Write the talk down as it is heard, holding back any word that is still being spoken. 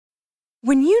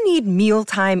When you need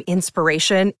mealtime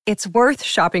inspiration, it's worth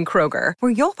shopping Kroger,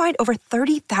 where you'll find over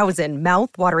 30,000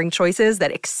 mouth-watering choices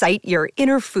that excite your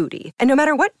inner foodie. And no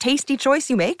matter what tasty choice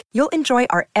you make, you'll enjoy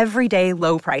our everyday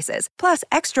low prices, plus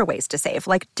extra ways to save,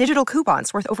 like digital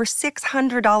coupons worth over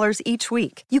 $600 each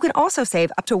week. You can also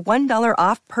save up to $1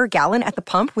 off per gallon at the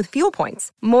pump with fuel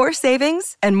points. More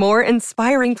savings and more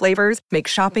inspiring flavors make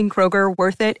shopping Kroger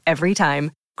worth it every time.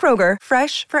 Kroger,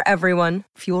 fresh for everyone.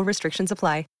 Fuel restrictions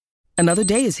apply. Another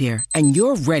day is here, and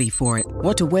you're ready for it.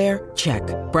 What to wear? Check.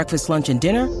 Breakfast, lunch, and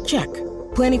dinner? Check.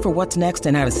 Planning for what's next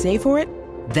and how to save for it?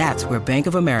 That's where Bank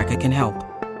of America can help.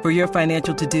 For your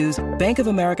financial to-dos, Bank of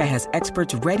America has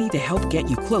experts ready to help get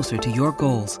you closer to your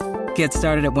goals. Get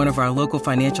started at one of our local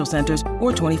financial centers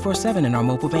or 24/7 in our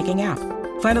mobile banking app.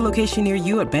 Find a location near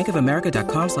you at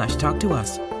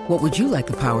bankofamerica.com/talktous. What would you like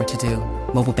the power to do?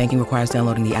 Mobile banking requires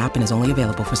downloading the app and is only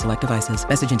available for select devices.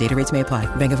 Message and data rates may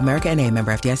apply. Bank of America N.A.,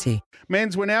 member FDIC.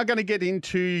 Men's, we're now going to get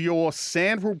into your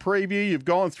SANFL preview. You've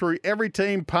gone through every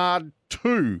team part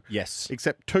 2. Yes.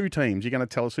 Except 2 teams. You're going to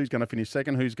tell us who's going to finish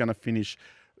second, who's going to finish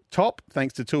top.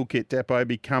 Thanks to Toolkit Depot.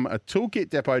 Become a Toolkit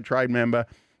Depot trade member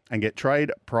and get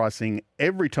trade pricing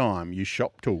every time you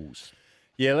shop tools.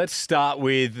 Yeah, let's start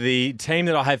with the team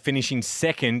that I have finishing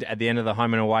second at the end of the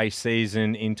home and away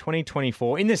season in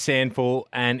 2024 in the SANFL,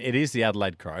 and it is the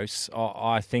Adelaide Crows.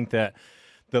 I think that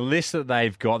the list that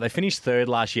they've got, they finished third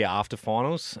last year after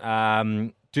finals.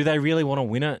 Do they really want to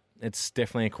win it? It's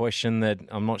definitely a question that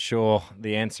I'm not sure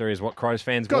the answer is what Crows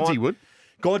fans want. Godsey would.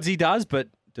 Godsey does, but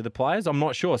do the players? I'm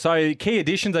not sure. So key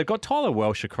additions, they've got Tyler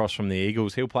Welsh across from the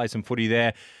Eagles. He'll play some footy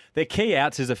there. Their key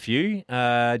outs is a few.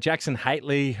 Jackson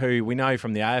Haitley, who we know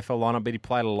from the AFL lineup, but he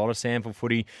played a lot of SANFL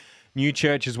footy.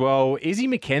 Newchurch as well. Izzy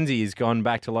McKenzie has gone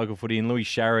back to local footy, and Louis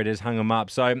Sharrett has hung him up.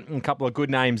 So a couple of good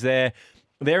names there.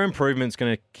 Their improvement's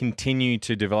going to continue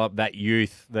to develop that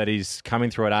youth that is coming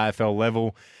through at AFL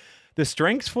level. The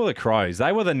strengths for the Crows,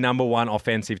 they were the number 1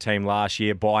 offensive team last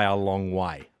year by a long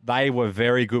way. They were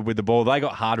very good with the ball. They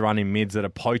got hard running mids that are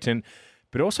potent,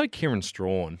 but also Kieran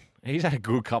Strawn. He's had a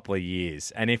good couple of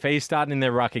years. And if he's starting in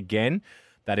their ruck again,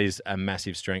 that is a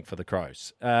massive strength for the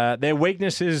Crows. Their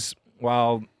weaknesses,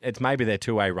 well, it's maybe their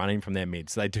two-way running from their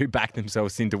mids. They do back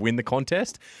themselves in to win the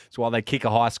contest. It's why they kick a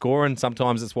high score, and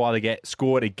sometimes it's why they get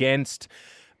scored against.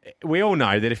 We all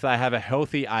know that if they have a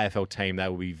healthy AFL team, they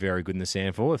will be very good in the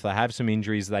SANFL. If they have some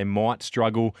injuries, they might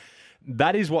struggle.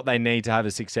 That is what they need to have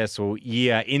a successful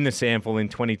year in the SANFL in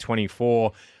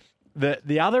 2024.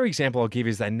 The other example I'll give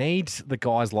is they need the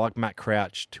guys like Matt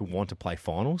Crouch to want to play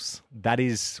finals. That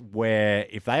is where,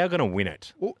 if they are going to win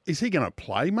it... Well, is he going to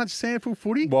play much SANFL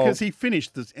footy? Because he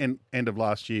finished the end of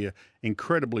last year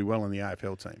incredibly well in the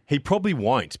AFL team. He probably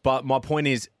won't, but my point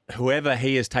is, whoever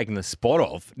he has taken the spot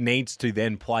of needs to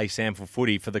then play SANFL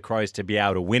footy for the Crows to be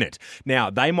able to win it. Now,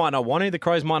 they might not want to, the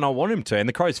Crows might not want him to, and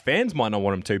the Crows fans might not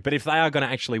want him to, but if they are going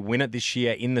to actually win it this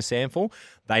year in the SANFL,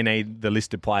 they need the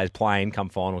listed players playing come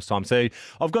finals time. So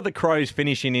I've got the Crows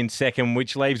finishing in second,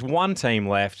 which leaves one team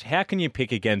left. How can you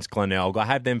pick against Glenelg? I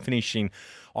have them finishing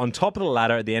on top of the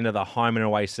ladder at the end of the home and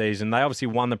away season. They obviously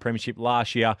won the premiership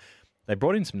last year. They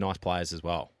brought in some nice players as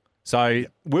well. So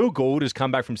Will Gould has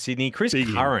come back from Sydney. Chris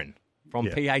Curran from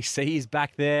PAC is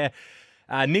back there.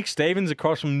 Nick Stevens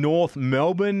across from North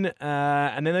Melbourne.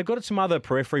 And then they've got some other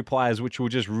periphery players which will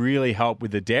just really help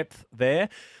with the depth there.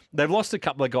 They've lost a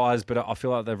couple of guys, but I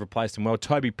feel like they've replaced them well.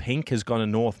 Toby Pink has gone to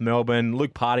North Melbourne.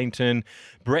 Luke Partington,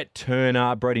 Brett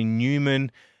Turner, Brody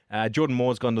Newman. Jordan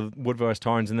Moore's gone to Woodverse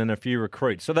Torrens, and then a few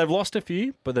recruits. So they've lost a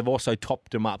few, but they've also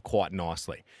topped them up quite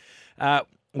nicely.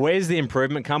 Where's the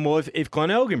improvement come? Well, if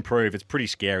Glenelg improve, it's pretty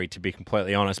scary, to be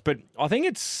completely honest. But I think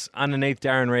it's underneath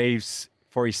Darren Reeves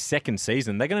for his second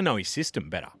season. They're going to know his system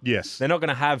better. Yes. They're not going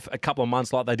to have a couple of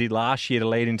months like they did last year to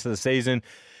lead into the season.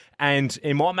 And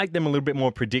it might make them a little bit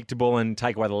more predictable and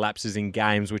take away the lapses in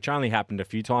games, which only happened a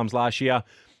few times last year.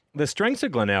 The strengths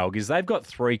of Glenelg is they've got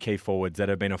 3 key forwards that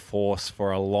have been a force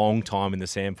for a long time in the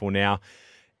SANFL now.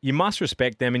 You must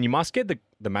respect them and you must get the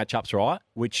matchups right,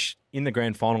 which in the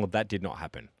grand final, that did not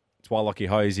happen. It's why Lockie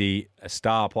Hosey, a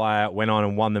star player, went on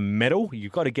and won the medal.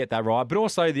 You've got to get that right. But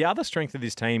also the other strength of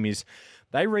this team is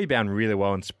they rebound really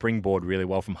well and springboard really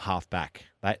well from half-back.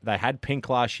 They had Pink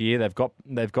last year. They've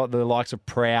got the likes of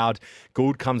Proud.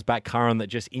 Gould comes back, Curran, that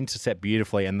just intercept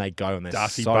beautifully, and they go. And they're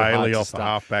Darcy so Bailey hard off the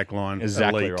half-back line.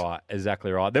 Exactly Elite. right.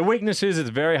 Exactly right. Their weaknesses, it's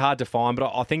very hard to find,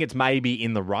 but I think it's maybe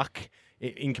in the ruck.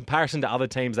 In comparison to other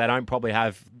teams, they don't probably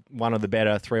have one of the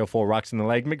better 3 or 4 rucks in the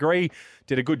league. McGree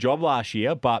did a good job last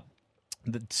year, but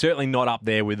certainly not up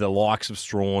there with the likes of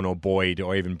Strawn or Boyd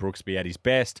or even Brooksby at his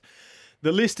best.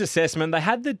 The list assessment, they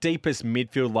had the deepest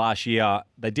midfield last year.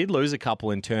 They did lose a couple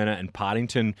in Turner and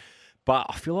Partington, but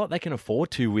I feel like they can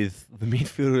afford to with the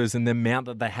midfielders and the amount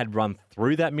that they had run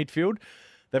through that midfield.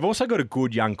 They've also got a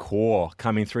good young core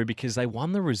coming through because they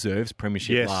won the reserves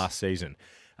premiership last season.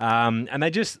 And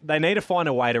they need to find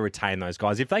a way to retain those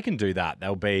guys. If they can do that,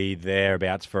 they'll be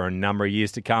thereabouts for a number of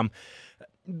years to come.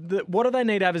 What do they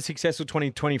need to have a successful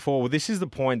 2024? Well, this is the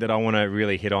point that I want to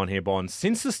really hit on here, Bond.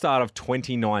 Since the start of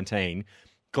 2019,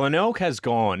 Glenelg has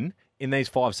gone in these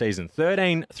 5 seasons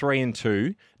 13,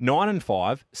 3-2,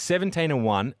 9-5,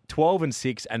 17-1,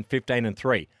 12-6, and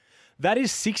 15-3. That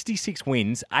is 66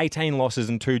 wins, 18 losses,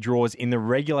 and 2 draws in the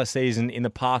regular season in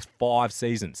the past 5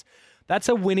 seasons. That's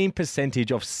a winning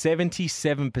percentage of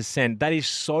 77%. That is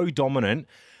so dominant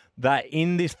that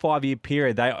in this 5-year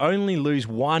period, they only lose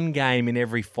 1 game in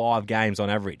every 5 games on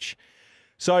average.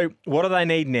 So what do they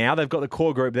need now? They've got the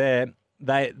core group there.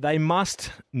 They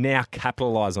must now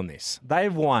capitalise on this.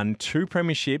 They've won 2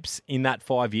 premierships in that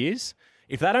 5 years.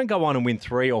 If they don't go on and win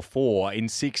 3 or 4 in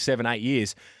 6, 7, 8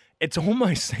 years, it's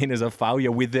almost seen as a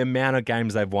failure with the amount of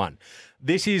games they've won.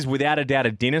 This is without a doubt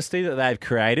a dynasty that they've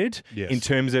created in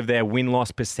terms of their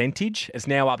win-loss percentage. It's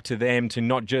now up to them to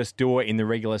not just do it in the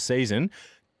regular season,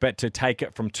 but to take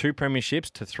it from 2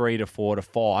 premierships to 3 to 4 to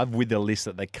 5 with the list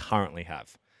that they currently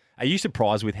have. Are you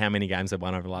surprised with how many games they've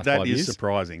won over the last 5 years? That is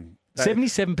surprising.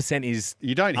 77% is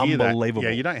you don't hear unbelievable. That.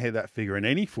 Yeah, you don't hear that figure in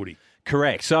any footy.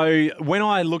 Correct. So when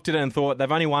I looked at it and thought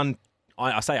they've only won,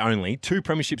 I say only, 2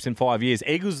 premierships in 5 years.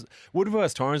 Eagles, Woodville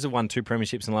Torrens have won 2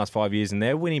 premierships in the last 5 years, and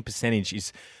their winning percentage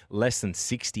is less than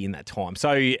 60 in that time.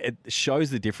 So it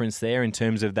shows the difference there in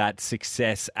terms of that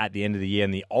success at the end of the year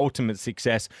and the ultimate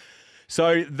success.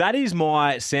 So that is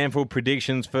my SANFL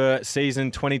predictions for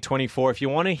season 2024. If you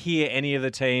want to hear any of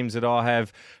the teams that I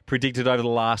have predicted over the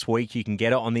last week, you can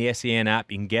get it on the SEN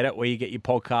app. You can get it where you get your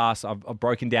podcasts. I've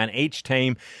broken down each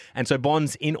team. And so,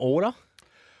 Bonds, in order?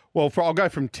 Well, I'll go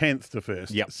from 10th to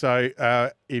first. Yep. So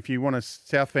if you want to,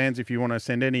 South fans, if you want to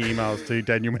send any emails to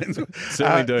Daniel Menzel.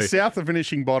 Certainly do. South are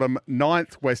finishing bottom,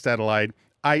 9th West Adelaide,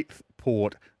 8th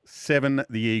Port, 7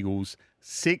 the Eagles,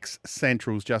 6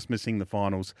 Centrals just missing the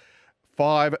finals,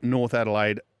 5 North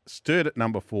Adelaide, stirred at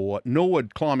number 4,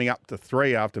 Norwood climbing up to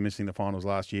 3 after missing the finals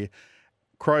last year,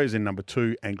 Crows in number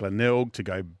 2, and Glenelg to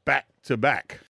go back to back.